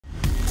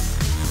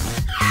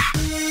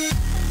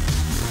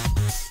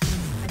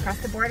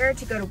across the border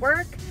to go to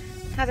work.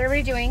 How's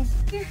everybody doing?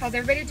 How's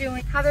everybody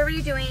doing? How's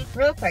everybody doing?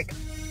 Real quick,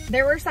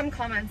 there were some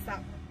comments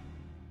that...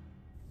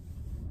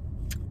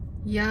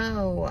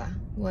 Yo,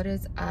 what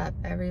is up,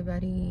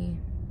 everybody?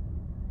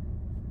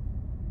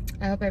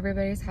 I hope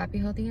everybody's happy,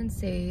 healthy, and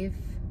safe.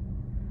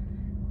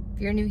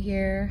 If you're new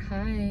here,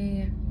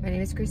 hi. My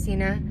name is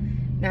Christina,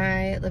 and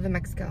I live in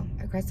Mexico.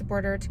 I crossed the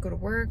border to go to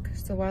work,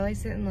 so while I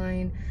sit in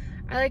line,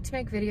 I like to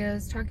make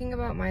videos talking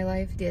about my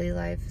life, daily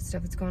life,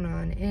 stuff that's going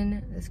on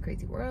in this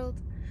crazy world.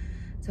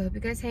 So I hope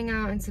you guys hang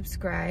out and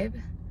subscribe.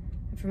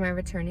 And for my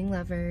returning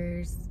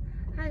lovers,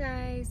 hi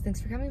guys, thanks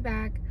for coming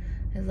back.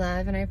 I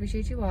love and I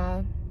appreciate you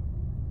all.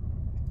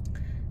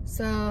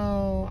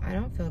 So I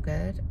don't feel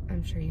good.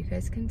 I'm sure you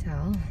guys can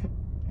tell.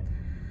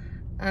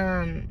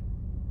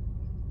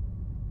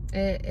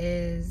 It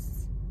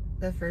is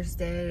the first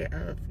day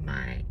of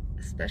my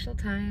special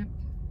time.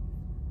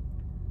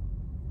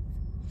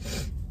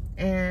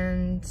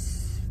 And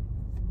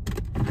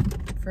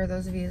for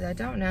those of you that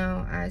don't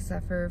know, I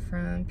suffer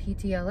from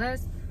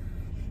PTLS,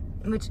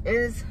 which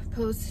is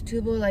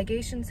post-Tubal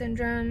Ligation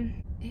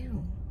Syndrome.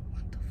 Ew,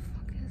 what the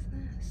fuck is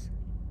this?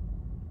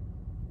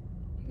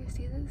 You guys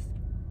see this?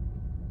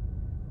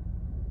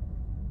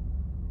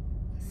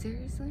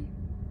 Seriously?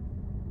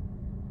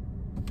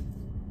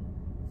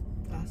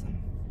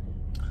 Awesome.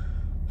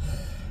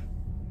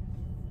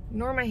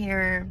 Ignore my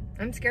hair.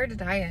 I'm scared to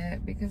dye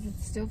it because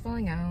it's still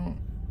falling out.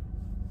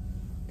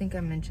 I think I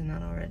mentioned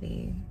that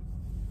already.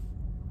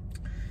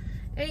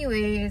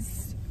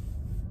 Anyways,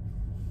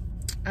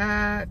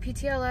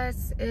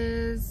 PTLS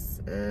is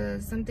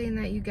something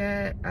that you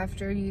get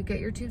after you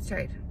get your tubes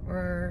tied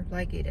or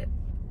ligated,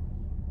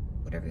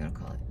 whatever you want to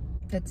call it.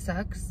 It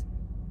sucks.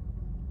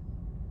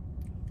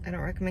 I don't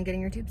recommend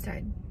getting your tubes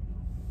tied.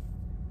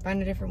 Find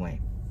a different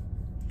way.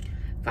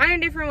 Find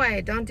a different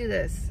way. Don't do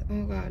this.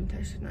 Oh God,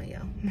 I should not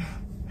yell.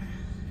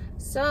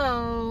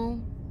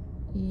 So,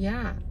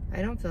 yeah,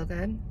 I don't feel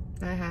good.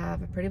 I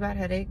have a pretty bad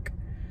headache.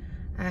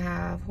 I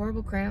have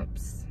horrible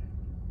cramps.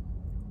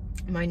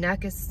 My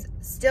neck is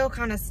still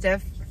kind of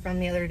stiff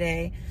from the other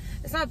day.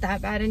 It's not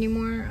that bad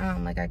anymore.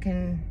 Like I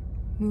can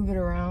move it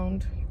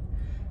around.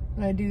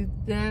 When I do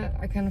that,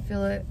 I kind of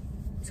feel it.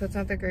 So it's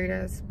not the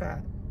greatest, but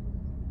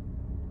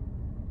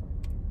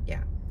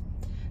yeah.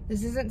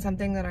 This isn't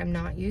something that I'm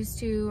not used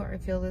to. I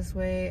feel this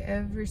way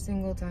every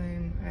single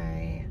time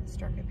I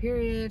start my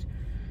period.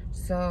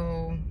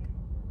 So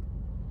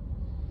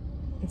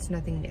it's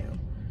nothing new.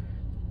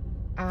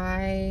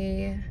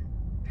 I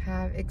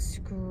have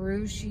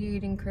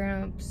excruciating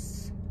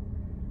cramps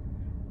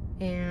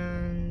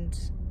and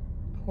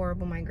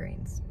horrible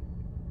migraines.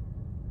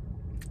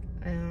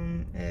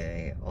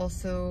 I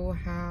also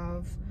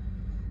have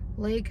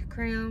leg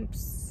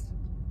cramps,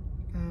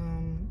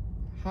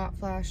 hot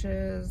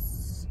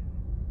flashes,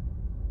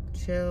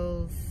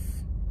 chills,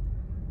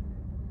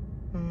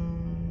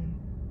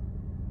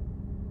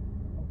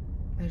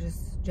 I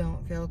just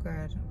don't feel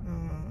good.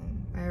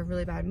 I have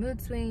really bad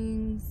mood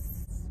swings.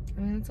 I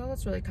mean, that's all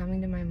that's really coming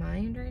to my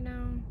mind right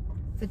now.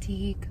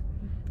 Fatigue.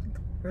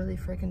 Really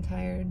freaking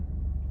tired.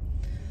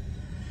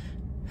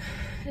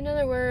 In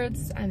other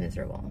words, I'm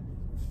miserable.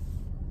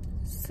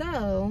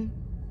 So,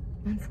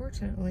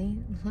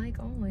 unfortunately, like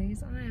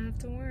always, I have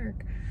to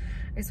work.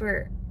 I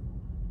swear,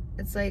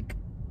 it's like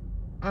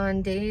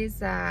on days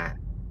that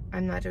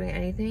I'm not doing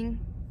anything,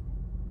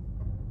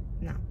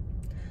 no.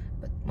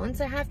 But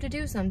once I have to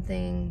do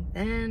something,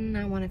 then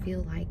I want to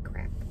feel like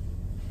crap.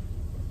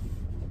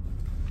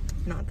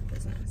 Not the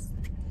business.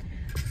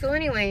 So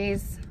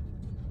anyways,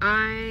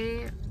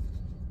 I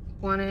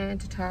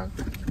wanted to talk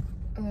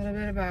a little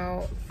bit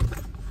about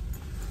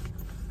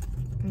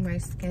my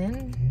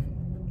skin,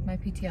 my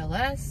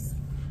PTLS,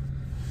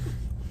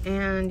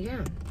 and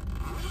yeah.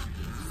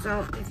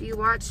 So if you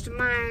watched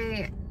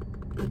my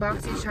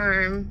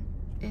BoxyCharm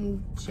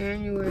in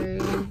January,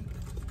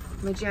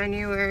 my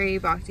January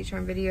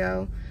BoxyCharm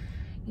video,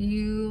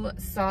 you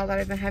saw that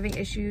I've been having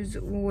issues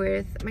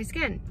with my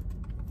skin.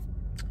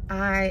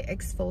 I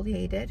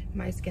exfoliated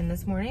my skin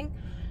this morning,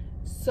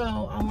 so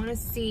I want to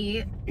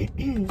see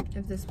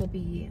if this will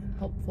be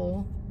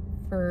helpful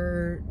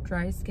for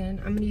dry skin.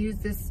 I'm going to use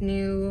this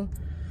new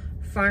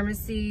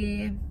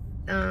pharmacy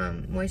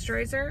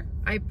moisturizer.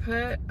 I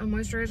put a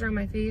moisturizer on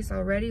my face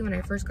already when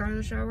I first got out of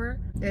the shower.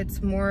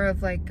 It's more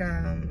of like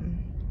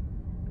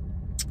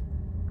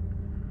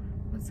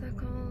what's that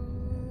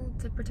called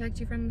to protect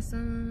you from the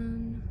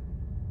sun?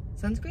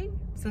 Sunscreen?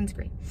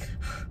 Sunscreen.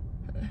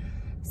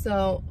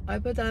 So I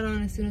put that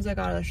on as soon as I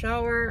got out of the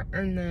shower,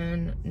 and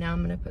then now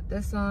I'm gonna put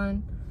this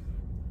on.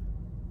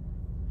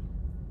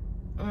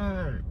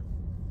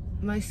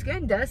 My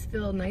skin does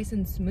feel nice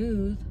and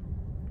smooth,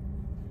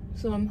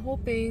 so I'm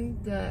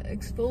hoping that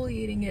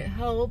exfoliating it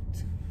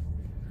helped.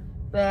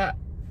 But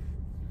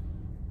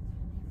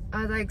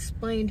as I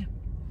explained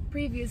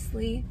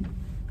previously,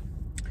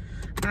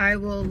 I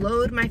will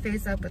load my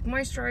face up with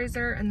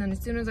moisturizer, and then as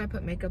soon as I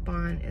put makeup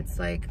on, it's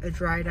like a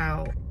dried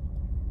out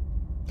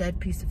dead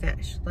piece of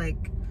fish.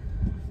 Like,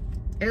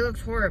 it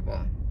looks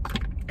horrible.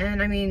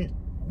 And I mean,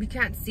 you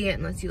can't see it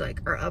unless you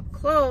like are up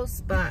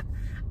close, but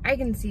I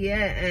can see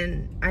it,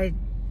 and I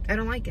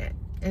don't like it.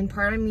 And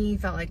part of me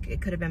felt like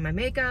it could have been my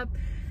makeup,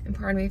 and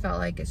part of me felt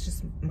like it's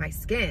just my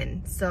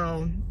skin.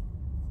 So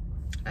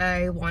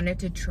I wanted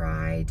to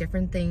try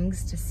different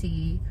things to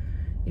see,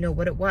 you know,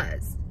 what it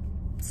was.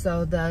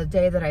 So the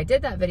day that I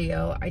did that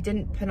video, I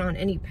didn't put on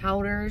any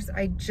powders.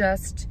 I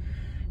just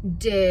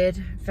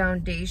did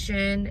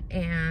foundation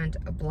and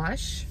a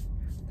blush,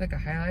 like a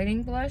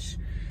highlighting blush.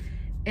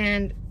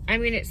 And I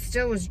mean, it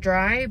still was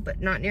dry, but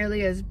not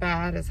nearly as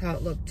bad as how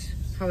it looked,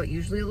 how it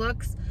usually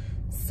looks.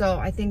 So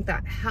I think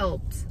that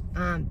helped.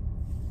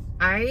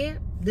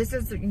 This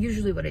is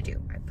usually what I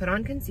do. I put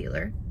on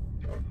concealer,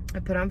 I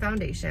put on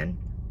foundation,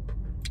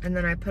 and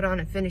then I put on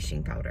a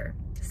finishing powder,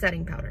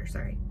 setting powder,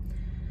 sorry.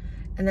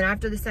 And then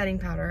after the setting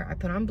powder, I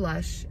put on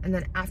blush, and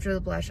then after the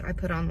blush, I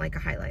put on like a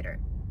highlighter.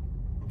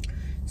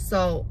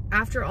 So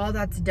after all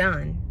that's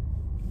done,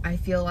 I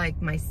feel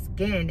like my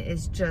skin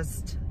is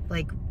just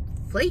like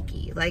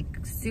flaky,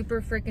 like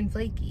super freaking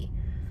flaky.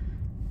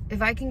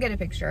 If I can get a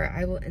picture,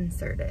 I will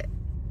insert it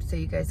so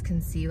you guys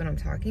can see what I'm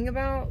talking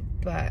about,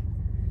 but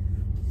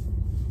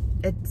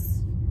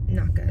it's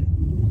not good.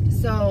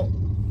 So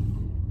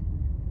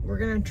we're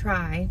gonna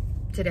try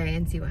today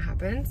and see what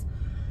happens.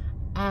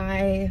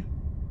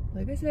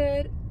 Like I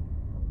said,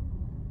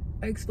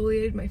 I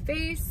exfoliated my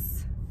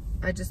face.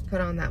 I just put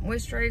on that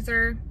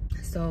moisturizer.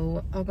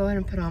 So I'll go ahead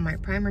and put on my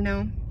primer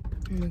now.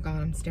 Oh my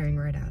God, I'm staring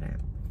right at it.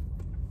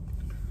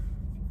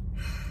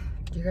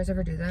 Do you guys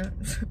ever do that?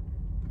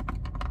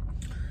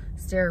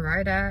 Stare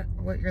right at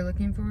what you're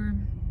looking for?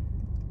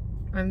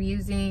 I'm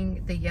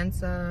using the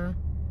Yensa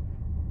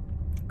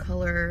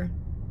Color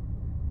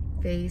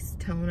Face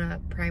Tone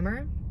Up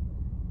Primer.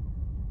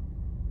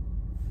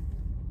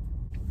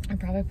 I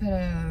probably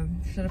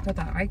should have put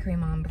that eye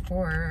cream on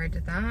before I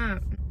did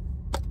that.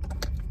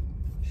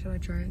 Should I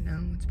try it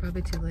now? It's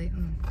probably too late.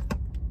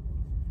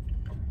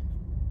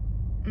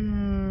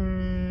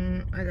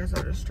 I guess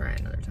I'll just try it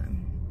another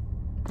time.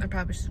 I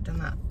probably should have done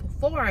that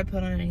before I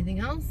put on anything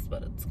else,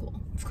 but it's cool.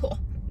 It's cool.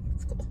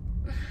 It's cool.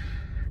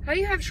 How do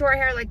you have short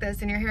hair like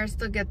this and your hair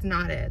still gets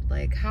knotted?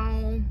 Like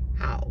how?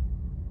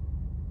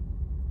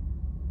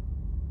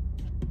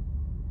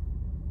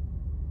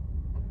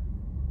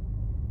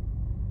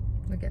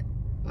 Look at,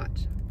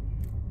 watch.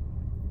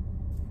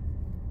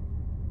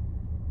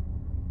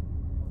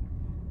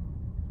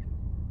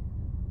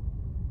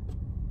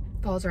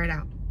 Falls right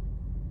out.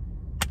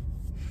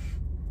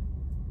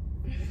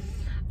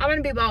 I'm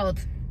gonna be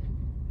bald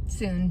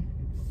soon,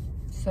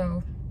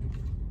 so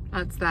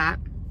that's that.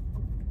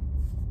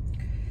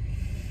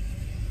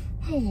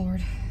 Oh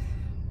Lord.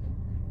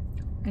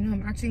 I know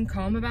I'm acting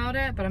calm about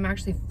it, but I'm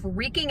actually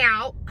freaking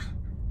out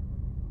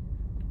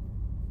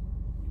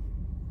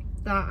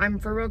that I'm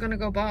for real gonna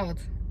go bald.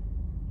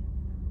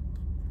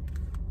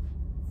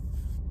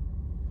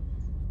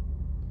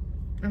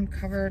 I'm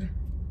covered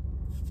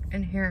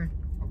in hair.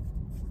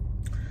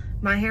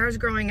 My hair is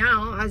growing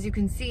out, as you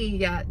can see,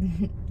 yet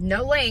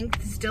no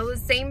length, still the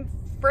same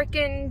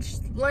freaking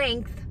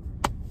length.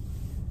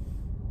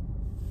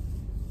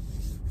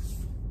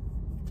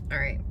 All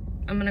right,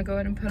 I'm gonna go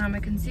ahead and put on my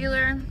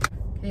concealer.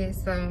 Okay,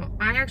 so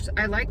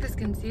I like this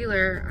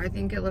concealer. I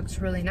think it looks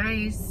really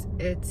nice.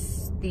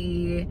 It's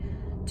the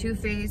Too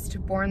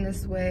Faced Born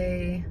This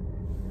Way.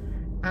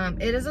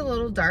 It is a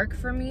little dark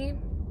for me.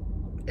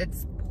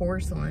 It's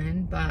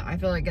porcelain, but I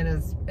feel like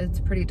it's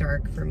pretty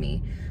dark for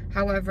me.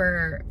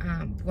 However,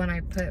 when I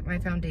put my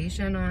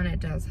foundation on,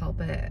 it does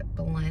help it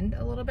blend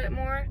a little bit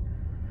more.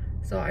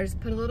 So I just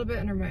put a little bit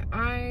under my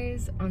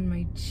eyes, on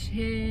my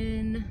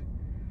chin.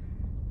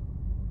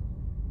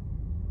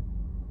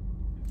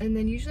 And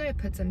then usually I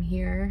put some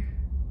here.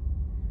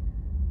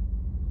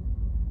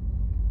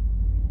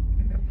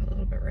 Maybe I'll put a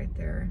little bit right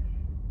there.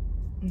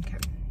 Okay.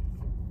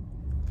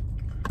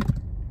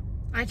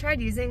 I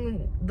tried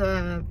using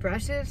the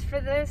brushes for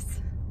this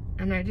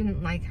and I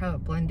didn't like how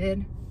it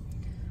blended.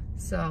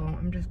 So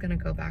I'm just gonna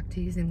go back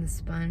to using the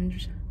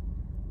sponge.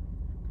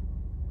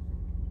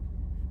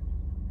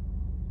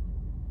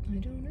 I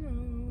don't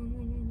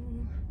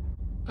know.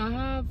 I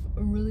have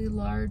really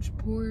large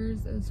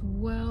pores as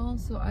well,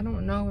 so I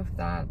don't know if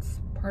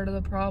that's part of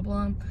the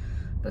problem.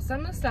 But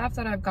some of the stuff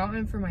that I've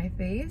gotten for my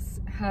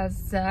face has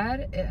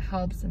said it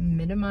helps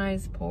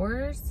minimize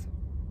pores.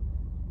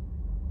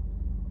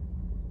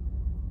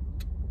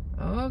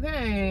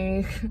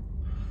 Okay.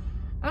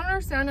 I don't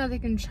understand how they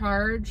can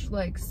charge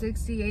like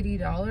 $60,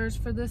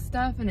 $80 for this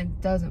stuff and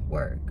it doesn't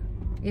work.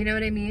 You know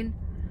what I mean?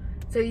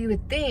 So you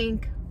would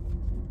think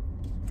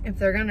if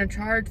they're gonna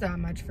charge that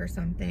much for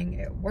something,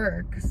 it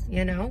works,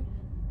 you know?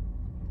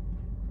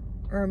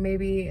 Or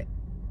maybe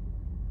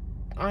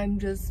I'm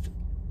just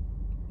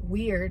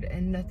weird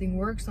and nothing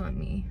works on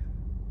me.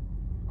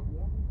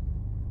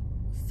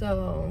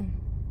 So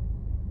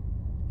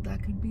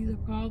that could be the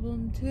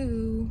problem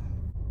too.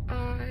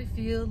 I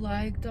feel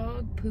like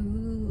dog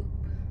poop.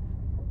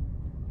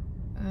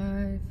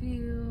 I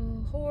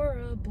feel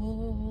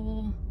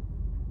horrible.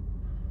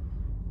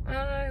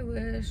 I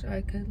wish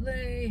I could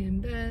lay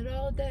in bed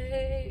all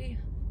day.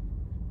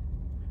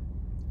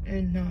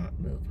 and not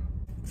move.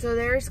 So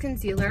there's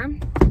concealer.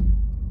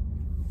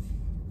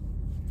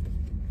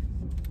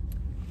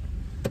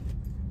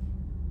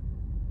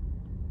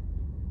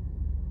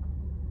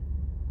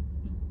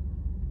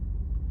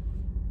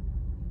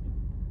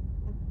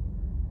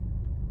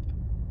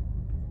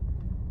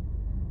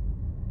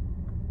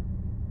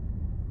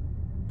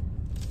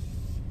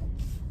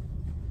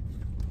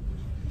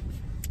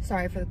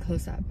 Sorry for the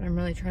close-up, but I'm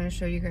really trying to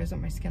show you guys what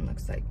my skin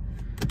looks like.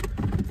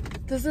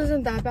 This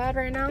isn't that bad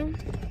right now.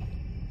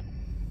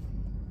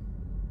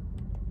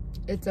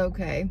 It's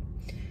okay.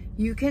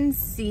 You can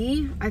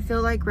see, I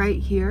feel like right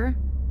here,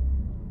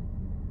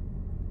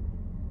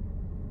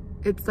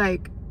 it's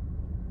like,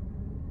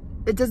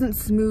 it doesn't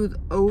smooth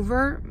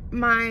over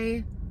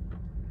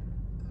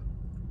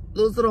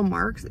those little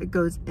marks, it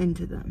goes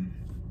into them.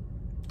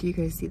 Do you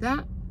guys see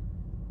that?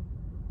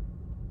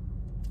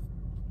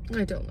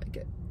 I don't like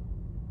it.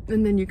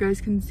 And then you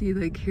guys can see,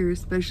 like here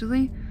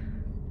especially,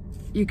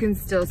 you can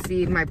still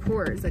see my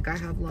pores. Like I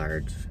have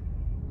large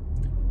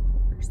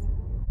pores.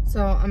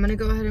 So I'm gonna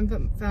go ahead and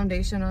put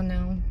foundation on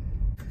now.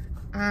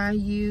 I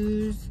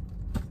use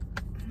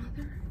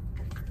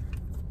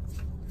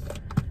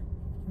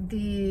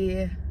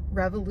the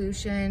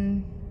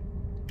Revolution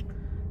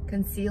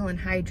Conceal and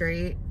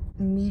Hydrate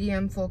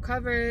medium full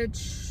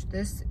coverage.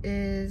 This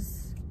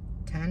is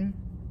 10.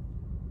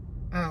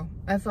 Oh,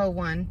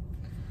 FO1.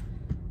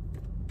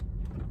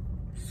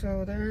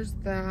 So there's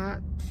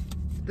that.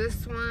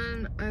 This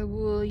one I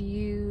will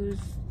use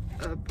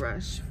a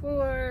brush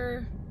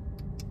for.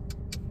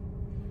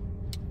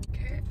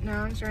 Okay,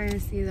 now I'm starting to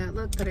see that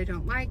look that I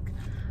don't like.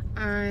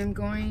 I'm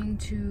going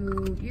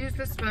to use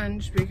the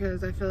sponge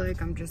because I feel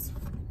like I'm just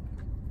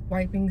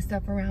wiping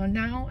stuff around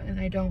now and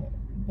I don't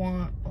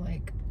want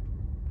like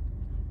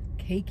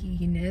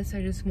cakiness.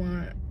 I just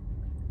want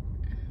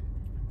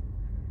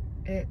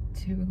it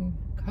to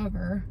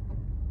cover.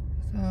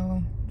 So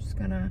I'm just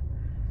gonna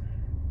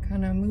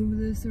kind of move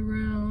this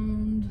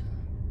around.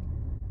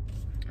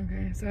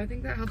 Okay, so I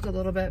think that helped a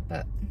little bit,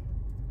 but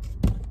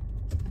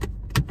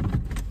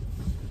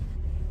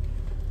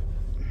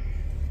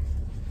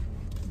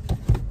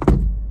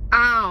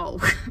ow.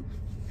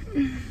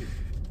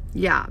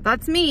 Yeah,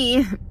 that's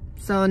me.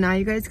 So now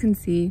you guys can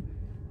see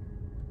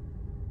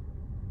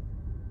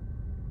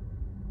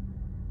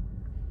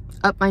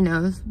up my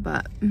nose,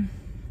 but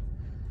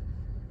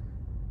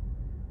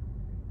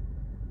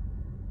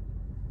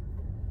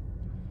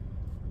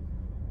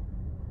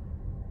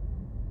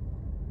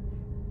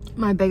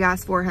my big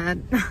ass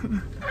forehead.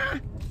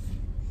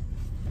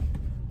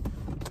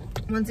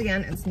 Once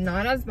again, it's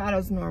not as bad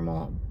as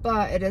normal,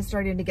 but it is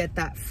starting to get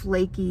that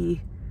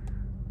flakiness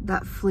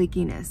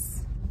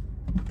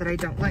that I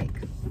don't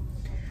like.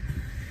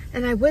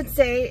 And I would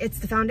say it's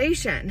the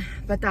foundation,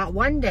 but that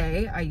one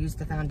day I used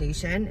the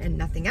foundation and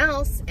nothing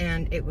else,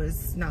 and it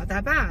was not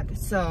that bad.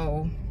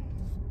 So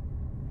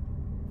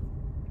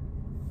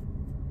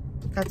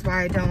that's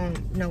why I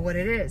don't know what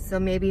it is. So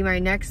maybe my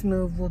next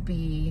move will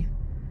be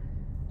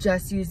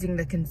just using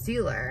the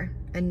concealer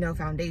and no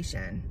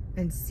foundation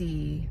and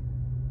see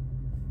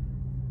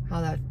how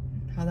that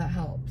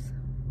helps.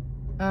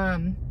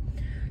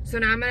 So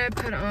now I'm gonna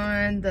put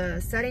on the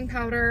setting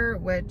powder,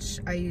 which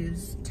I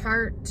use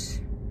Tarte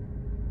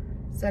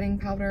setting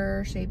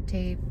powder, Shape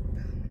Tape.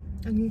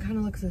 It kind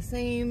of looks the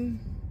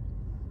same.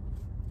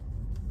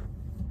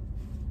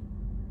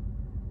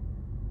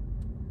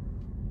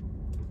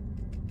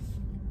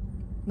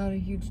 Not a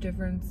huge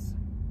difference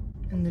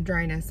in the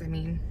dryness, I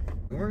mean.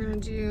 We're gonna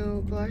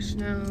do blush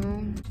now.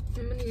 I'm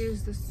gonna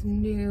use this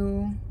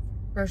new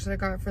brush that I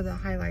got for the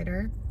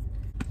highlighter.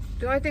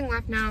 The only thing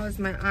left now is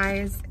my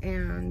eyes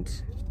and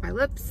my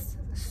lips,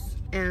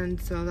 and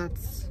so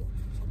that's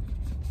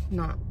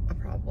not a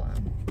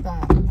problem.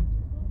 But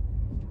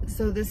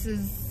so this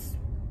is,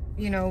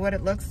 you know, what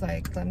it looks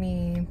like. Let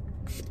me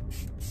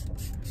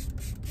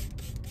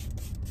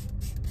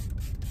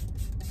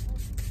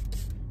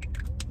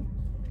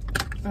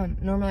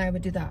normally I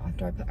would do that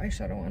after I put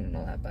eyeshadow on and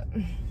all that, but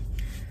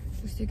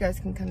just so you guys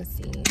can kind of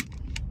see.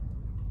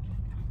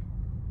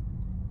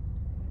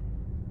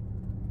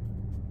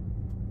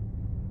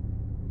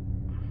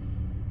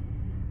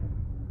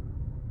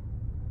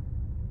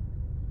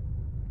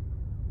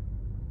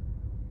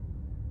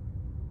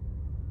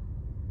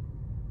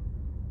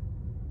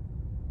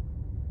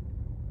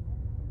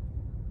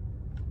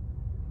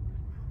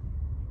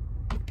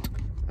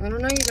 I don't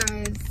know, you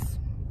guys.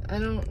 I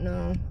don't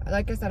know.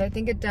 Like I said, I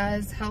think it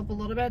does help a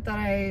little bit that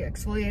I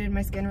exfoliated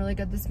my skin really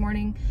good this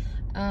morning.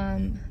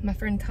 My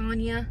friend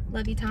Tanya,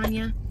 love you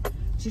Tanya,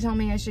 she told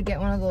me I should get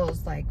one of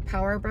those like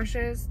power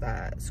brushes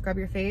that scrub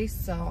your face.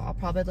 So I'll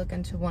probably look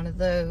into one of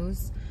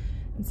those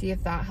and see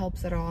if that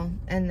helps at all.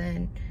 And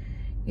then,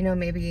 you know,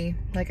 maybe,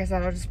 like I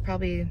said, I'll just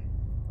probably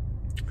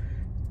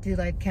do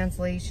like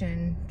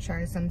cancellation,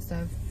 try some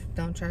stuff,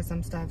 don't try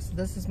some stuff. So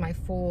this is my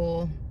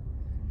full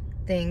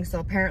thing. So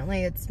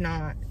apparently it's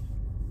not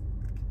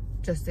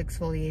just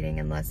exfoliating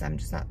unless I'm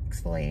just not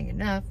exfoliating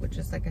enough, which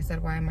is, like I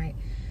said, why I might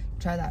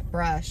try that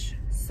brush.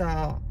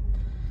 So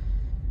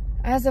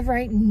as of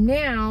right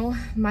now,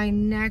 my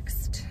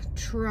next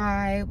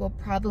try will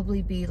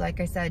probably be, like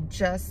I said,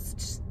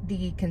 just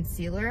the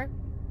concealer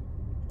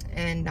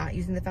and not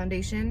using the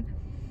foundation.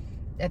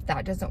 If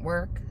that doesn't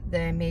work,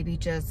 then maybe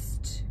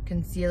just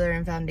concealer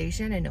and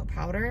foundation and no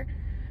powder.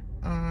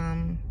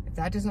 If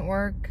that doesn't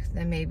work,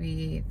 then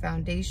maybe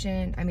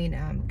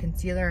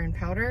concealer and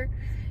powder.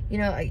 You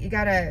know, you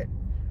gotta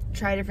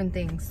try different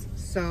things.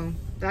 So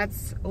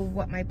that's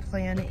what my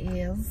plan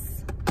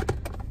is.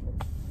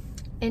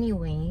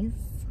 Anyways,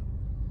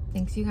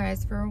 thanks you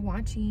guys for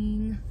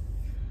watching.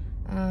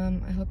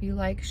 I hope you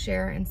like,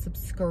 share, and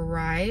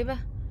subscribe.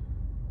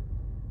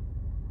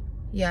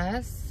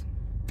 Yes.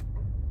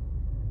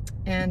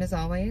 And as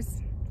always,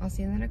 I'll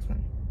see you in the next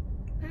one.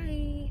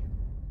 Bye.